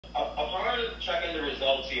upon checking the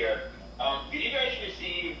results here, did you guys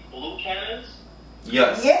receive blue cannons?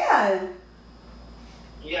 Yes. Yeah.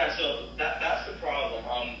 Yeah, so that's the problem.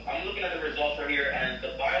 I'm looking at the results right here, and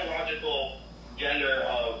the biological gender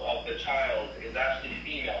of the child is actually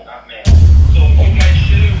female, not male. So you guys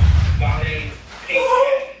should have gotten pink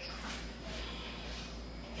cannons.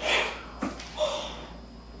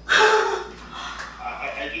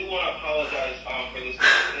 I do want to apologize for this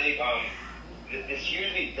mistake. This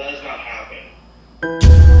usually does not happen.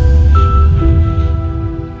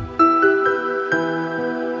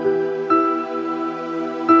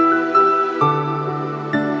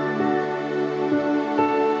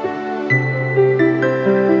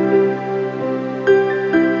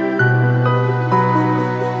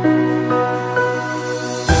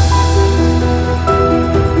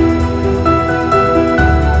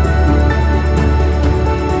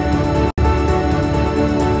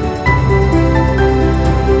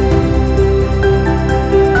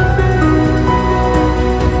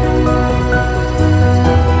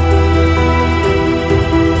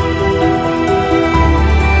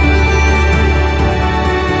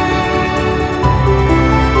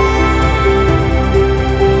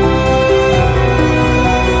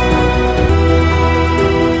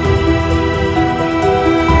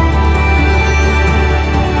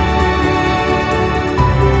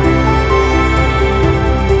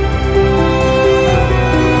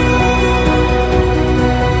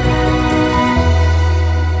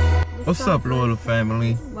 What's up, loyal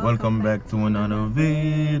family? Welcome back to another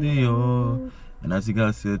video. And as you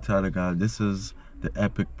guys see the title, guys, this is the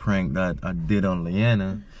epic prank that I did on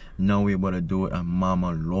LIANA. Now we're about to do it on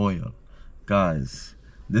Mama Loyal. Guys,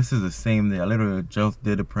 this is the same day. I literally just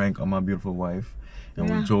did a prank on my beautiful wife, and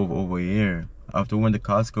we drove over here. After we went to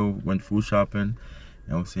Costco, went food shopping,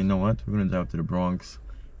 and we said, you know what? We're gonna drive to the Bronx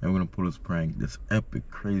and we're gonna pull this prank, this epic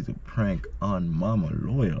crazy prank on Mama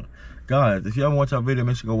Loyal. Guys, if you haven't watched our video,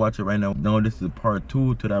 make sure you go watch it right now. Now this is part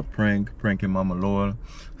 2 to that pranking Mama Loyal.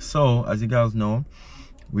 So as you guys know,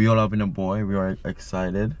 we all having a boy. We are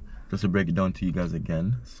excited. Just to break it down to you guys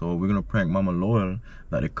again, so we're gonna prank Mama Loyal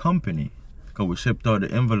that the company, because we shipped out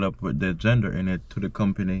the envelope with the gender in it to the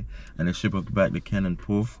company, and they shipped us back the cannon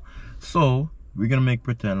proof. So we're gonna make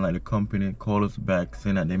pretend like the company called us back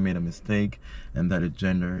saying that they made a mistake and that the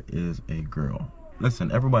gender is a girl.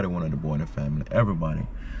 Listen, everybody wanted a boy in the family. Everybody.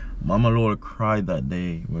 Mama Loyal cried that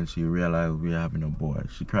day when she realized we were having a boy.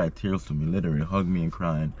 She cried tears to me, literally hugged me and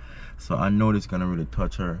crying. So I know this is gonna really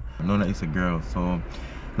touch her. I know that it's a girl. So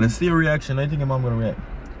let's see her reaction. How do you think your mom gonna react?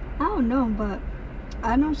 I don't know, but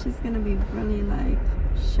I know she's gonna be really like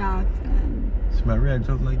shocked, and She might react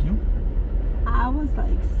just like you. I was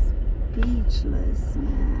like speechless,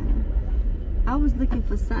 man. I was looking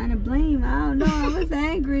for something to blame. I don't know. I was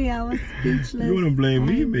angry. I was speechless. You wanna blame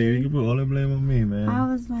me, baby? You can put all the blame on me, man.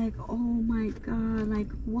 I was like, oh my god,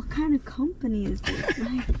 like what kind of company is this?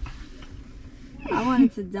 Like, I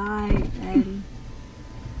wanted to die, and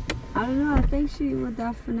I don't know. I think she would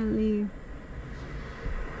definitely.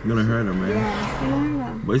 You're gonna hurt her, man. Yeah, it's gonna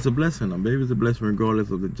hurt her. But it's a blessing. A baby's a blessing regardless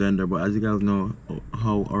of the gender. But as you guys know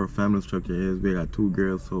how our family structure is, we got 2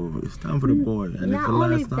 girls, so it's time for the boy, and it's the last time. Not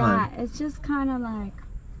only that, it's just kind of like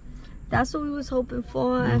that's what we was hoping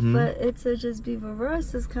for, and for it to just be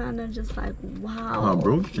reversed is kind of just like wow.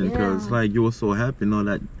 Heartbroken, because like you were so happy, know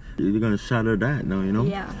that you're gonna shatter that now, you know.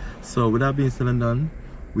 Yeah. So with that being said and done,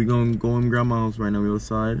 we're gonna go in grandma's right now. We're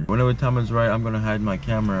outside. Whenever time is right, I'm gonna hide my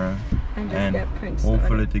camera and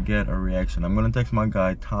hopefully to get a reaction. I'm gonna text my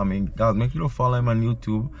guy Tommy. Guys, make sure to follow him on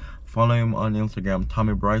YouTube, follow him on Instagram,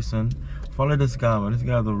 Tommy Bryson. Follow this guy, man. This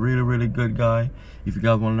guy's a really good guy. If you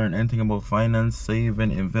guys want to learn anything about finance,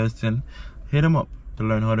 saving, investing, hit him up to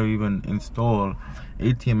learn how to even install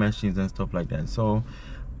ATM machines and stuff like that. So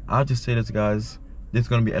I'll just say this, guys, this is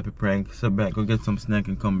gonna be an epic prank. Sit back, go get some snack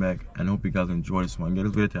and come back, and hope you guys enjoy this one. Get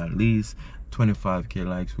this video to at least 25k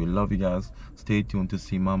likes. We love you guys. Stay tuned to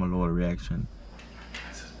see Mama Loyal reaction.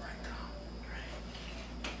 This is breakdown.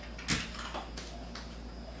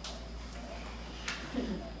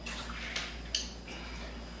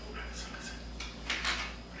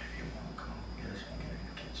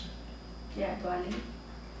 Yeah, do I need?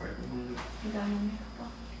 You got my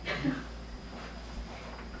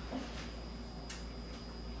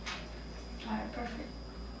Alright, perfect.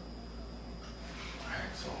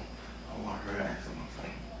 Alright, so I'll walk her ass on my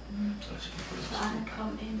phone. So I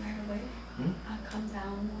come in right away? I come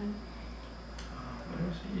down when?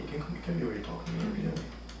 Whatever, you can be already talking to me every day.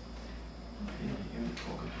 You're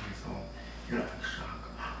talking to me, so you're not in shock.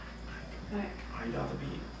 Right. I'd rather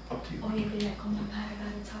be up to you. Oh, you'd be like, oh my god, I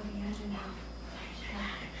gotta tell you now.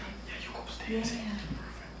 Yeah, you go upstairs. Yeah.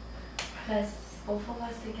 Perfect. Because both of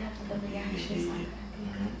us together, the reactions aren't gonna be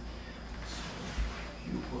good. So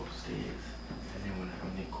you go upstairs, and then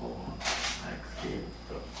when they call, I escape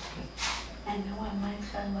stuff. I know I might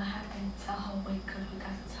tell what happened. Tell her, wait, because we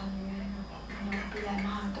got to tell her right now. You know, be like,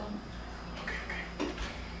 Mom, don't. Okay.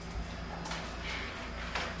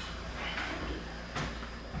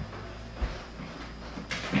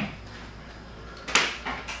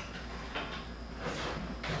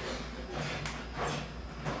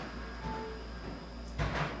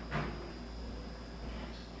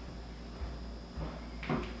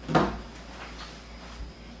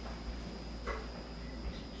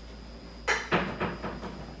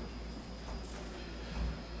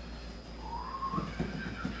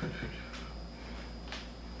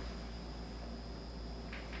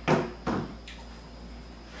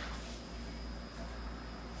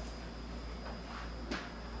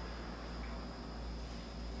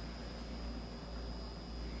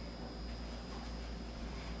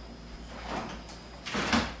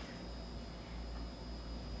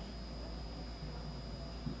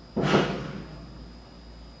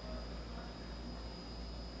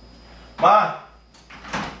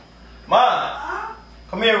 Ma,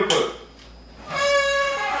 come here real quick.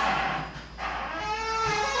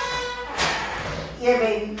 Yeah,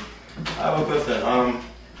 baby. I have a question.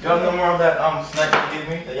 Y'all know more of that snack you gave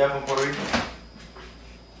me that you have in Puerto Rico?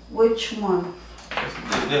 Which one?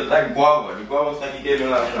 It's like guava. The guava snack you gave me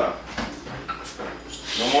last time.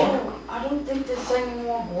 No more? Oh, I don't think there's any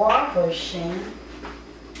more guava, Shane.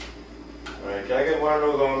 Alright, can I get one of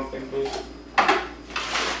those thing, please?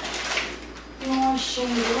 No,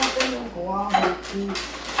 Shane, you don't think no guava, please.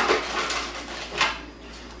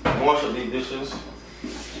 Wash up these dishes.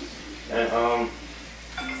 And okay.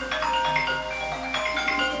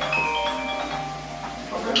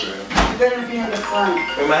 You're gonna be in the front.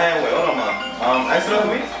 With my hand away. Hold on, Ma. Answer that for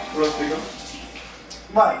me. Put on speaker.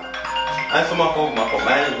 What? Answer my phone. My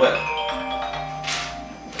hand is wet.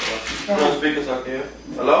 Put on speaker so I can hear.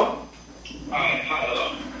 Hello? Hi, hello.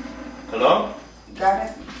 Hello? Got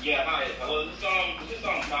it? Yeah, hi. Hello, this is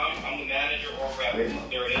Tom. I'm the manager or rep.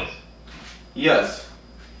 There it is. Yes.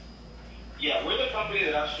 Yeah, we're the company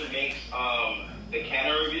that actually makes the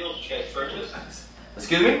canner reveals you guys purchased.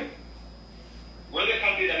 Excuse me? We're the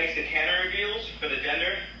company that makes the canner reveals for the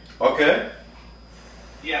gender. Okay.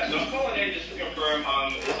 Yeah, so I'm calling in just to confirm,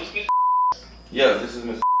 is this Miss? Yes, this is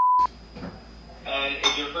Miss. And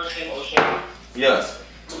is your first name O'Shea? Yes.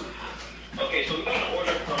 Okay, so we got an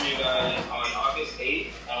order from you guys on August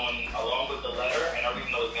 8th, along with the letter and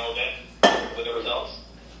everything that was mailed in with the results.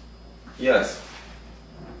 Yes.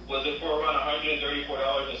 Was it for around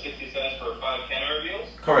 $134.60 for 5 canner reveals?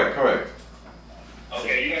 Correct.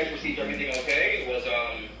 Okay, you guys received everything okay? Was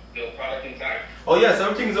the product intact? Oh yes,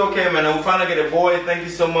 everything's okay, man. And we finally get a boy. Thank you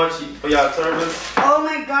so much for your service. Oh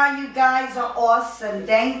my God, you guys are awesome.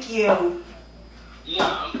 Thank you. Yeah,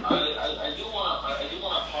 I do want to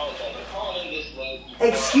apologize. I'm calling in this late.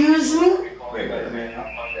 Excuse me? Wait a minute.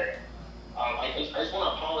 On Monday. I just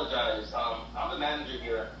want to apologize. I'm the manager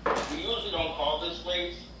here. We usually don't call this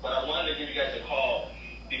late, but I wanted to give you guys a call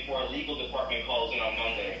before a legal department calls in on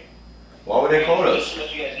Monday. Why would they call us? Just to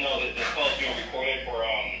let you guys know that this call is being recorded for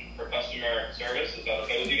customer service. Is that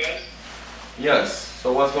okay with you guys? Yes.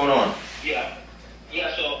 So what's going on? Yeah.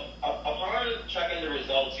 So upon checking the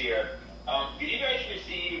results here, did you guys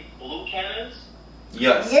receive blue cannons?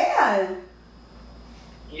 Yes. Yeah.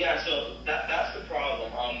 Yeah, so that's the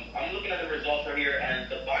problem. I'm looking at the results right here, and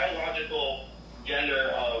the biological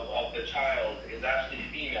gender of the child is actually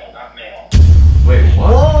female, not male. Wait,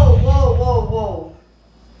 what?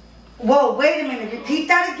 Whoa, wait a minute. Repeat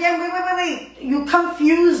that again. Wait. You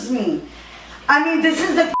confuse me. I mean, this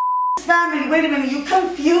is the family. Wait a minute. You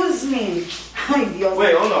confuse me.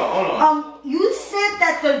 Wait, hold on. You said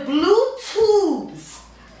that the blue tubes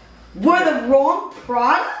were the wrong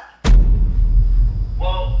product?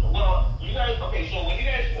 Well, you guys, okay, so when you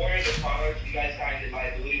guys ordered the product, you guys signed the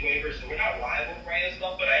liability waiver, so we're not liable for any of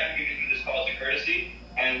stuff, but I am giving you this call as a courtesy,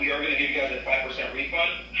 and we are going to give you guys a 5%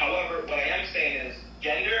 refund. However, what I am saying is,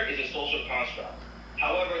 gender is a social construct.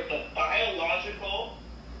 However, the biological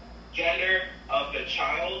gender of the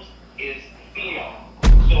child is female.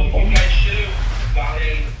 So you guys should have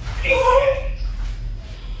gotten pink cannons.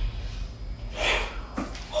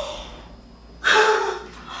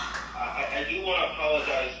 I do want to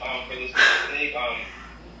apologize for this mistake.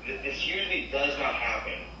 This usually does not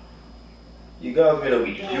happen. You guys made a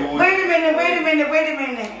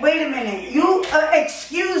Wait a minute. You,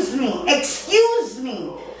 excuse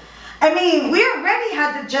me. I mean, we already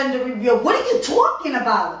had the gender reveal. What are you talking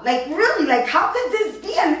about? Like, really? Like, how could this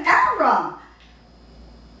be an error?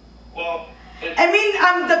 Well, I mean,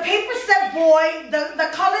 the paper said boy. The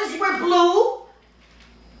colors were blue.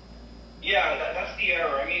 Yeah, that's the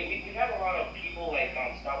error. I mean, we had a lot of people like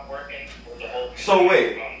stop working for the whole. So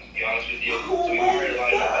wait. To be honest with you, Oh so we my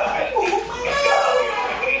realized that.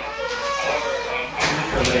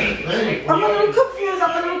 I'm a little confused.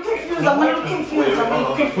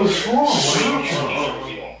 What's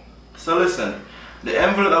wrong? So listen, the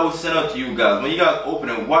envelope that was sent out to you guys, when you guys open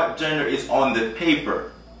it, what gender is on the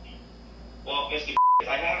paper? Well, Mr.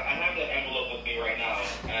 I have the envelope with me right now,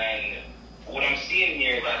 and what I'm seeing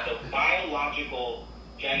here is that the biological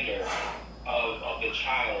gender of the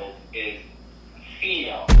child is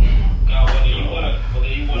female. Now, whether you want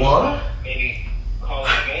to maybe call it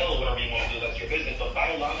male or whatever you want to do, that's your business. But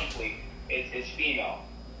biologically, it's female.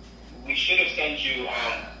 We should have sent you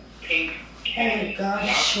pink cannon, not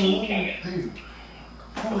blue cannon.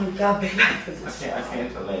 Oh my God, baby. I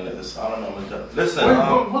can't tell you this. I don't know what. Listen,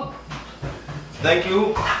 thank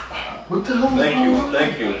you. What the hell?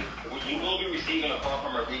 Thank you. You will be receiving a call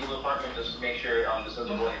from our legal department just to make sure this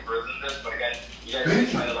doesn't go any further than this. But again, you guys need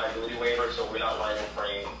to sign a liability waiver, so we're not liable for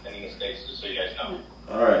any mistakes, just so you guys know.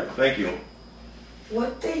 All right, thank you.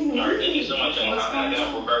 What they need? All right, thank you so much,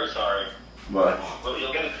 and we're very sorry. Bye. Well,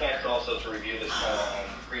 you'll get a text also to review this.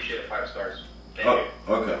 Appreciate it, 5 stars. Thank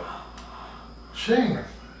you. Okay. Shane.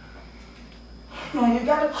 No, you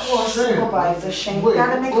gotta call supervisor, Shane. Wait, You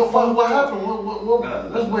gotta make a phone call. what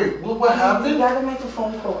happened? What happened? You gotta make a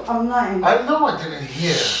phone call. I'm lying. I know I didn't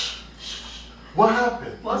hear. What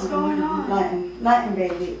happened? What's going on? Nothing,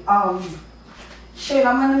 baby. Shane,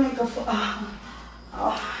 I'm gonna make a phone.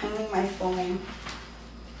 I need my phone.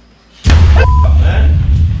 Man.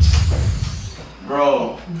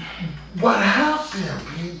 Bro. What happened,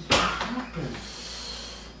 babe? What happened?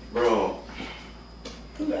 Bro.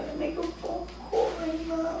 You gotta make a phone call right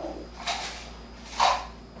now.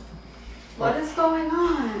 What is going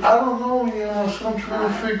on? I don't know, so I'm trying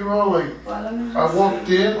to figure out, like, I walked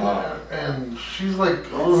in and she's like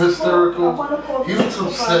a little hysterical. He looks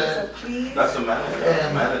upset. Please. That's a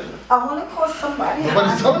manager. I wanna call somebody.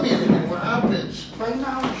 Nobody's telling me anything. What happened? Right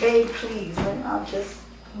now, babe, please. Right now, just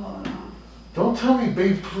hold on. Don't tell me,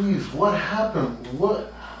 babe, please. What happened?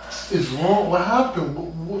 What is wrong? What happened?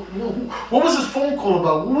 What was this phone call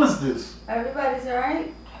about? What was this? Everybody's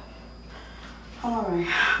alright? I'm alright.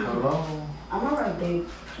 Hello? I'm alright, babe.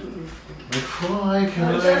 Please. McFly,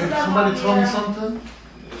 can somebody tell me something?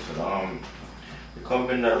 Listen, the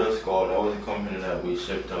company that was called, that was the company that we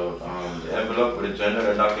shipped out the envelope with the gender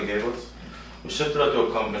that doctor gave us. We shipped it out to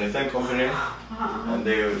a company, same company, and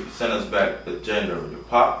they sent us back the gender, the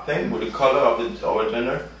pop thing with the color of our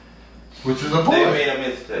gender. Which is a boy. They made a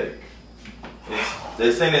mistake.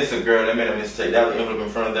 They're saying it's a girl, they made a mistake. That was the envelope in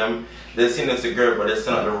front of them. They're saying it's a girl, but they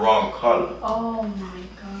sent out the wrong color. Oh my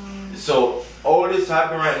God. So all this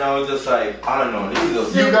happening right now is just like, I don't know, this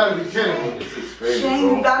is You gotta be kidding me. This is crazy, Shane,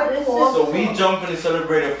 bro. you gotta call. So we jumping and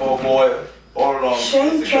celebrating for a boy all along.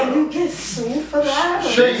 Shane, It's a can girl. you get sued for that?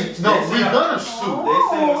 Shane, no, we're gonna sue.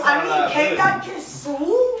 Oh, I mean, can y'all get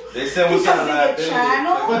sued? They said we Because signed a of your liability.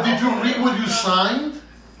 channel? But did you read what you signed?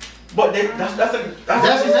 But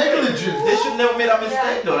that's negligence. They should never made a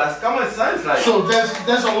mistake though. That's common sense, like. So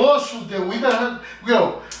there's a lawsuit there. We gotta,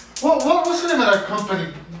 what's the name of that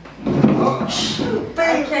company?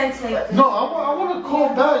 I can't take this. No, I want to call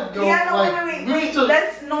back, yo. Yeah, no, like, wait. we need to-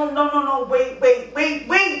 Let's, no, wait.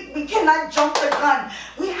 We cannot jump the gun.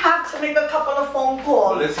 We have to make a couple of phone But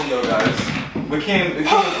calls. listen, yo, guys. We can't be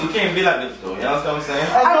like this though. You know what I'm saying?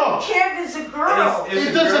 I I know. don't care if it's a girl. It's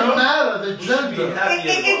It a doesn't girl. matter the We should be gender. happy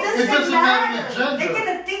It about It doesn't doesn't matter matter. the gender. They're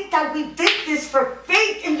gonna think that we did this for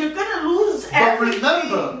fake, and you're gonna lose But everything.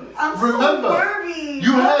 remember, I'm so worried.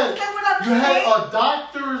 you understand what I'm had saying? a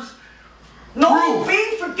doctor's No, proof.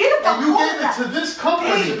 babe, forget about and you all gave that. it to this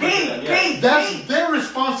company. Babe, That's their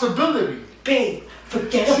responsibility. babe,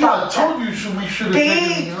 forget See, I about that. told you we should have taken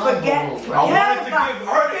Babe, the forget. envelope. I wanted to give about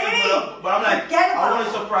her the it. envelope, but I'm like, Forget I about want to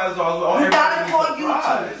it. surprise her. I want We everybody gotta to be call you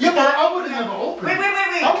surprised. too. Yeah, but I would have never opened Wait.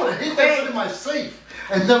 it. I would have hid that shit in my safe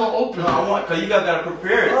and never opened No, I it. want, cause you guys gotta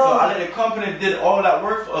prepare it. So I let the company did all that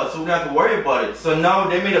work for us, so we don't have to worry about it. So now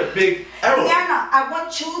they made a big error. LIANA, I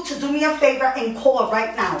want you to do me a favor and call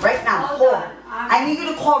right now. Hold Call. on. I need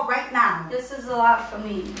you to call right now. This is a lot for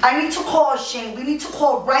me. I need to call Shane. We need to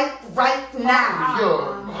call right now.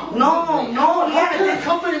 Yo, No, how can a LIANA.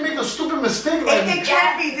 company make a stupid mistake like It this?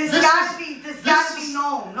 can't be. This This gotta is- be. This this gotta is- be.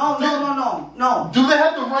 No. Do they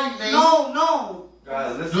have the right name? No.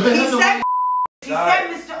 Guys, listen. Do they He have the said. right He said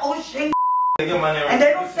Mr. O'Shane. They get my name right. And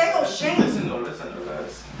they don't say O'Shane. Listen though,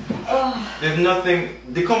 guys. There's nothing.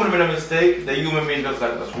 The company made a mistake. The human being just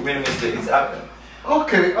like us. We made a mistake. It's happened.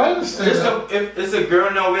 Okay, I understand. If it's a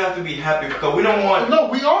girl now, we have to be happy because we don't want. No,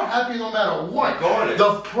 we are happy no matter what. Regardless.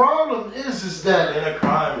 The problem is that in a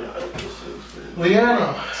crime.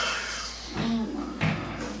 Liana.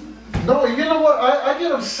 No, you know what? I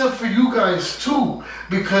get upset for you guys too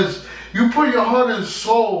because you put your heart and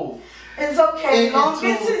soul. It's okay, long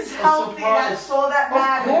as it's healthy, that's all that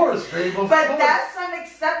matters. Of course, babe, of but course. That's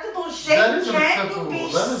unacceptable. Shane, that is can't unacceptable. you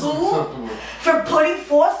be That is sued unacceptable. for putting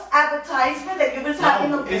false advertisement that you was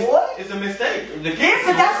having a boy? It's a mistake. Yeah,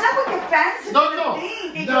 but that's not what your fans are No.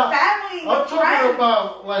 your family, your I'm talking friends.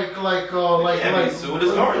 about like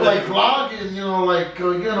vlogging,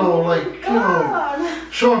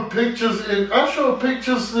 showing pictures. And I show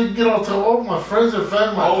pictures, to all my friends and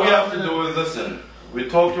family. All we have to do is listen. We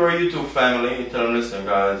talk to our YouTube family and tell them, listen,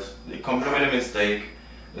 guys, the company made a mistake.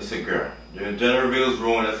 It's a girl. The gender reveal is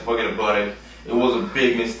ruined. Let's forget about it. It was a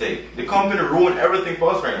big mistake. The company ruined everything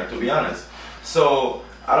for us right now, to be honest. So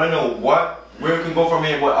I don't know where we can go from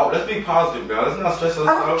here. But let's be positive, guys. Let's not stress ourselves.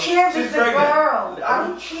 I don't care if it's a girl. I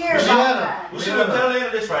don't care about that. We shouldn't tell Liana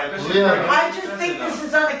this, right? I just think this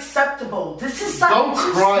is unacceptable. This is something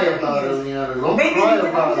Don't cry about it, Liana. Don't cry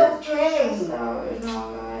about it.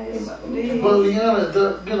 But Liana,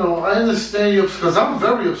 I understand you because I'm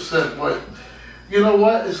very upset. But you know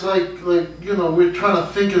what? It's like we're trying to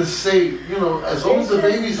think and say, as long as the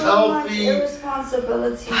baby's healthy.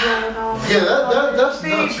 Irresponsibility going on. Yeah, that's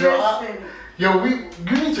nuts. You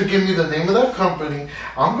need to give me the name of that company.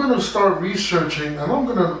 I'm gonna start researching, and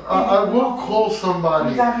I will call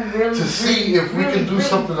somebody to see if we can do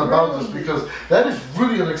something about this because that is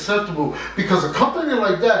really unacceptable. Because a company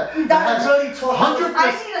like that has 100%,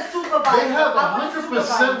 they have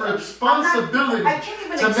 100% responsibility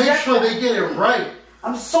to make sure they get it right.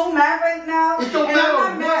 I'm so mad right now. It don't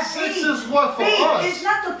matter what sex is what for us. It's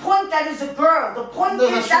not the point that is a girl. The point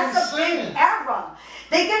is that's a big error.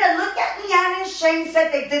 They're gonna look at Liana and Shane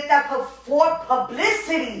said they did that for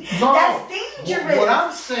publicity. No, that's dangerous. What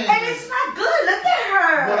I'm saying and it's not good. Look at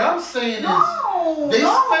her. What I'm saying is they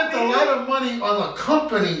spent a lot of money on a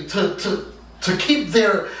company to keep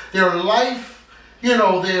their life,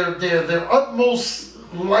 their utmost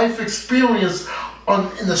life experience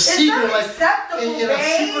in the secret, in a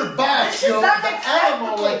secret box, the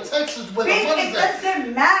animal like Texas with the money. It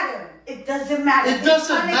doesn't matter. It doesn't matter. It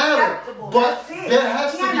doesn't matter. But there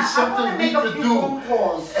has to be something we could do.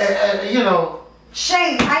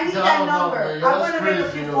 Shane, I need that number. I want to make a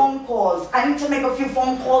few phone calls. I need to make a few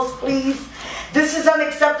phone calls, please. This is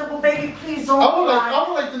unacceptable, baby. Please don't I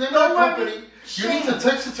would like the name of that company. You need to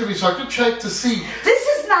text it to me so I can check to see. This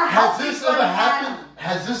is not healthy. Has this ever happened?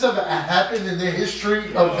 Has this ever happened in the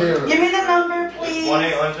history of their... Give me the number, please.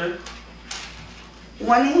 1-800?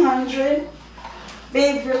 1-800?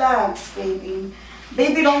 Babe, relax, baby.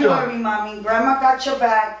 Baby, don't worry, mommy. Grandma got your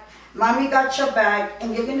back. Mommy got your back.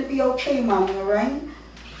 And you're going to be okay, mommy, all right?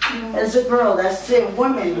 As a girl, that's it.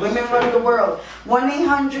 Women run the world.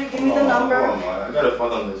 1-800, give me the number. I got to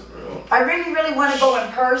follow this, bro. I really, really want to go in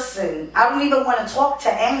person. I don't even want to talk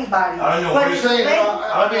to anybody. I don't know but what you're saying.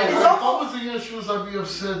 If I was in your shoes, I'd be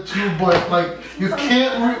upset too. But you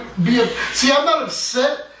can't be. See, I'm not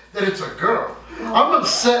upset that it's a girl. I'm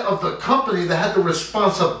upset of the company that had the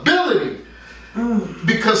responsibility.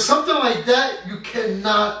 Because something like that, you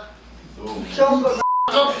cannot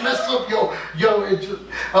mess up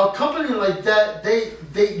a company like that, they're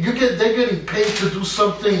getting paid to do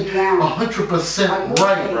something 100%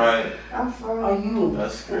 right. Right. Are you?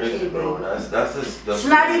 That's crazy, bro. That's it's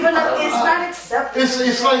not even. It's not acceptable.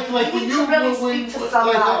 It's like when you when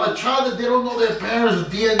a child that they don't know their parents'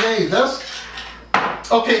 DNA. That's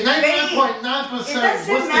okay. 99.9%. What's the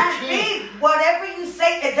chance? Whatever you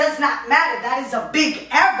say, it does not matter. That is a big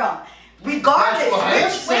error.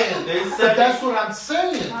 Regardless, that's what I'm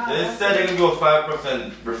saying. They said they can do a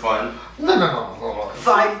 5% refund. No.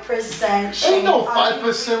 5%. Ain't no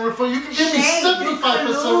 5% refund. You can give me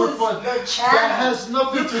 75% refund. That has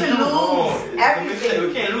nothing to do with everything.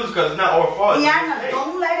 We can't lose because it's not our fault. Liana,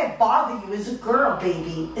 don't let it bother you. It's a girl,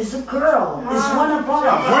 baby. It's a girl. It's one of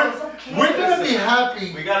us. We're gonna be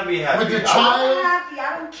happy. We gotta be happy with the child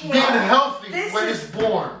being healthy when it's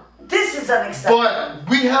born. This is unacceptable. But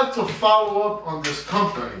we have to follow up on this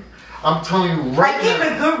company. I'm telling you right now. I gave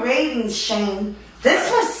it good ratings, Shane. This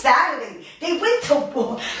was Saturday. They went to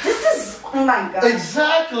war. This is, oh my God.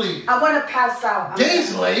 Exactly. I want to pass out.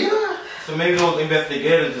 Days later? So maybe those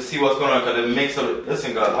investigators to see what's going on because it makes it.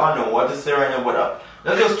 Listen, guys, I don't know what to say right now, but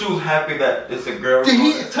let's just choose happy that it's a girl. Did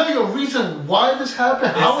he tell you a reason why this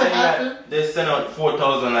happened? How it happened? They sent out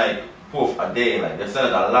 4,000 poof a day. Like they're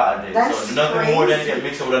sending a lot a day. That's so nothing more than get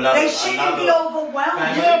mixed up with another. They shouldn't be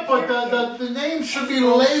overwhelmed. Yeah, but the name should be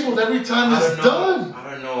labeled every time it's done.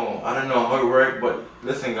 I don't know how it works, but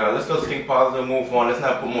listen, guys, let's just think positive, move on. Let's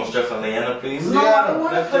not put more stress on LIANA, please. No, I don't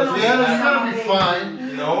want to put no stress on gonna be fine.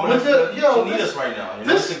 You know, she needs us right now. You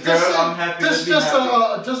know, I'm happy this to be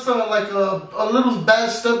happy. just a little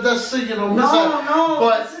bad step. That's it, you know. No,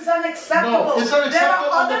 but this is unacceptable. No, it's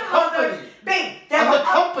unacceptable on the company. Babe, on the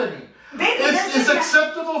company. Baby, it's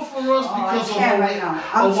acceptable for us because of what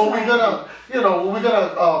we're gonna, we're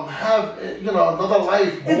gonna have, another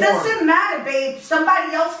life. It doesn't matter, babe.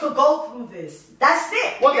 Somebody else could go through this. That's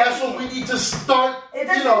it. Well, that's what we need to start. It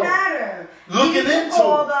doesn't matter. Looking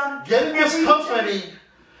into getting this company.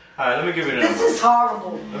 All right, let me give you the number. This is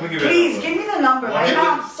horrible. Let me give you Please, give me the number. Right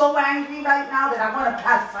now, I'm so angry right now that I want to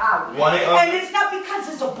pass out. And it's not because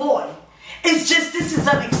it's a boy. It's just this is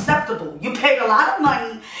unacceptable. You paid a lot of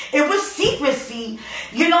money. It was secrecy.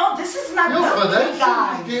 This is not good for you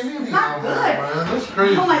guys. Not good. Man. That's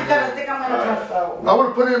crazy. Oh my God, I think I'm gonna pass out. I would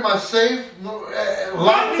have put it in my safe, locked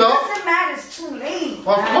up. It doesn't matter. It's too late. Of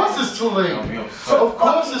course it's too late. Of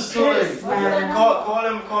course it's too late.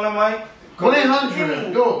 Call him, Mike.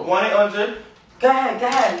 1-800. Go. 1-800. Go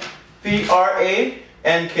ahead.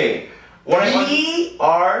 PRANK.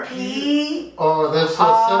 1-800-RP. Oh, that's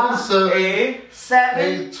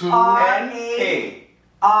 77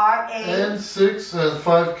 and 6 and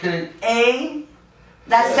 5K. A.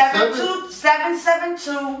 That's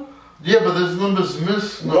 772. Yeah, but there's numbers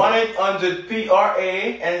missed. 1-800-PRANK.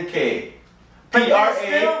 PRANK. And K. Very nice.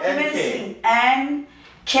 Very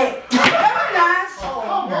nice.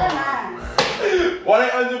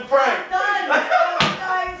 1-800-PRANK.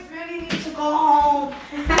 Guys really need to go home.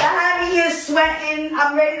 You have me here sweating.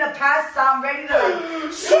 I'm ready to pass out. I'm ready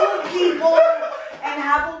to sue people and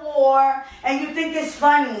have a war. And you think it's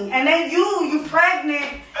funny. And then you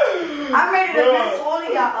pregnant. I'm ready to mess all of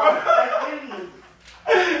y'all up. Like, really.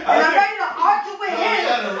 And I'm ready to argue with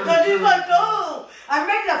him. Because he's like, oh, I'm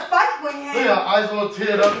ready to fight with him. Yeah, eyes all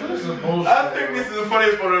teared up. This is bullshit. I think this is the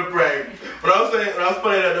funniest part of the prank. When I was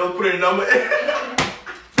playing that, they was putting a number in.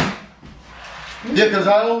 Yeah, because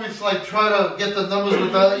I always try to get the numbers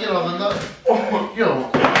with the, the number,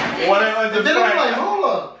 1-800. Then I'm like, hold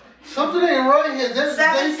up. Something ain't right here. Then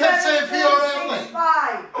they kept saying PRM.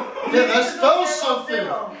 Yeah, that spells something.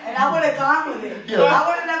 And I would have gone with it. Yeah. I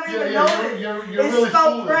would have never even noticed. You're it's really so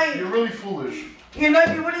foolish. great. You're really foolish. If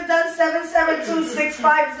you would have done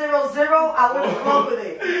 772-6500, I would have gone with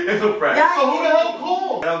it. It's a prank. Yeah, so who the hell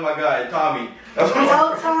called? That was my guy, Tommy.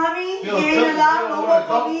 Tell Tommy, he ain't allowed no more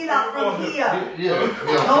comida from here. Yeah.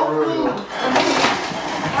 No food.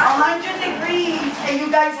 100 degrees, and you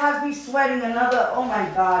guys have me sweating another. Oh my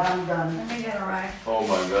God, I'm done. Let me get a ride. Oh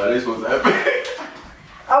my God, this was epic.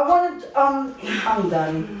 I wanted, I'm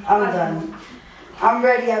done. I'm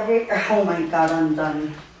ready. Oh my God, I'm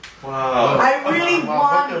done. Wow. I really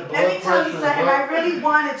wanted, let me tell you something, I really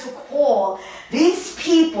wanted to call these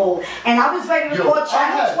people, and I was ready to call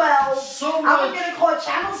Channel 12, I was going to call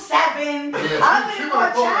Channel 7, I was going to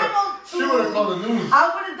call Channel 2, she would have called the news.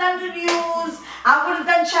 I would have done the news, I would have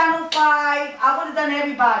done Channel 5, I would have done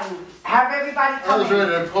everybody, have everybody come I was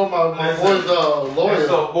ready to call my boy's lawyer.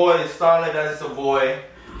 It's a boy, it's solid that it's a boy.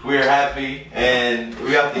 We're happy, and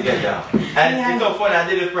we have to get y'all. And it's so funny, I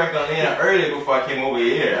did this prank on LIANA earlier before I came over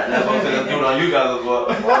here. And that's what I'm saying, let's do it on you guys as well.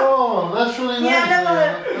 Oh, that's really nice.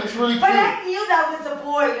 That's really cute. But I knew that was a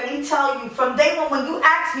boy. Let me tell you, from day one, when you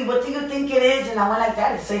asked me, what do you think it is? And I went like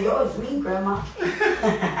that and said, yo, it's me, Grandma.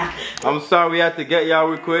 I'm sorry we had to get y'all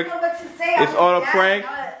real quick. I don't know what to say. It's all a prank.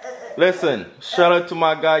 Listen, shout out to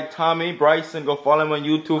my guy Tommy Bryson. Go follow him on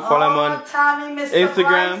YouTube. Follow him on Tommy, Mr.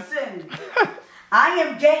 Instagram. Bryson. I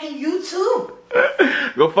am getting you too.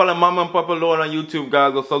 Go follow Mama and Papa Lord on YouTube,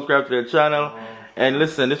 guys. Go subscribe to their channel. And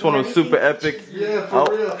listen, this one was super epic. Yeah, for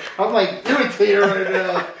real. I'm like irritated right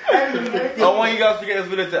now. I want you guys to get this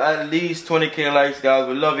video to at least 20K likes, guys.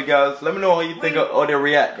 We love you guys. Let me know how you think of they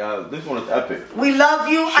react, guys. This one is epic. We love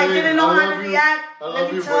you. I didn't know how to react.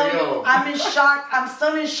 Let me tell you, I'm in shock. I'm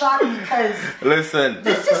still in shock because listen,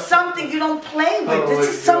 this is something you don't play with. This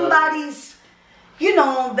is somebody's.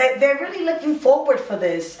 They're really looking forward for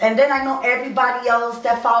this. And then I know everybody else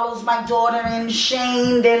that follows my daughter and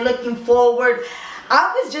Shane, they're looking forward.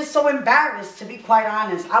 I was just so embarrassed, to be quite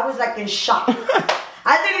honest. I was like in shock.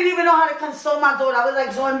 I didn't even know how to console my daughter. I was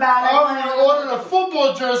like so embarrassed. I ordered a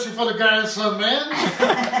football jersey for the grandson, man.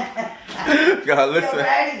 God, listen. You're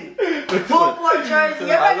ready. Football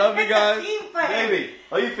jersey. I love you guys. Baby,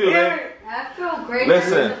 how you feel, man? I feel great.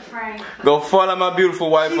 Listen, go follow my beautiful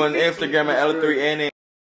wife on Instagram at L3NA.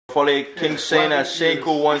 Follow King Shane at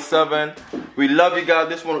ShaneCool17. We love you guys.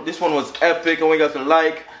 This one was epic. And we got to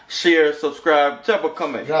like, share, subscribe, drop a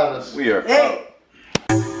comment. Got us. We are Hey.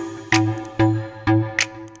 out.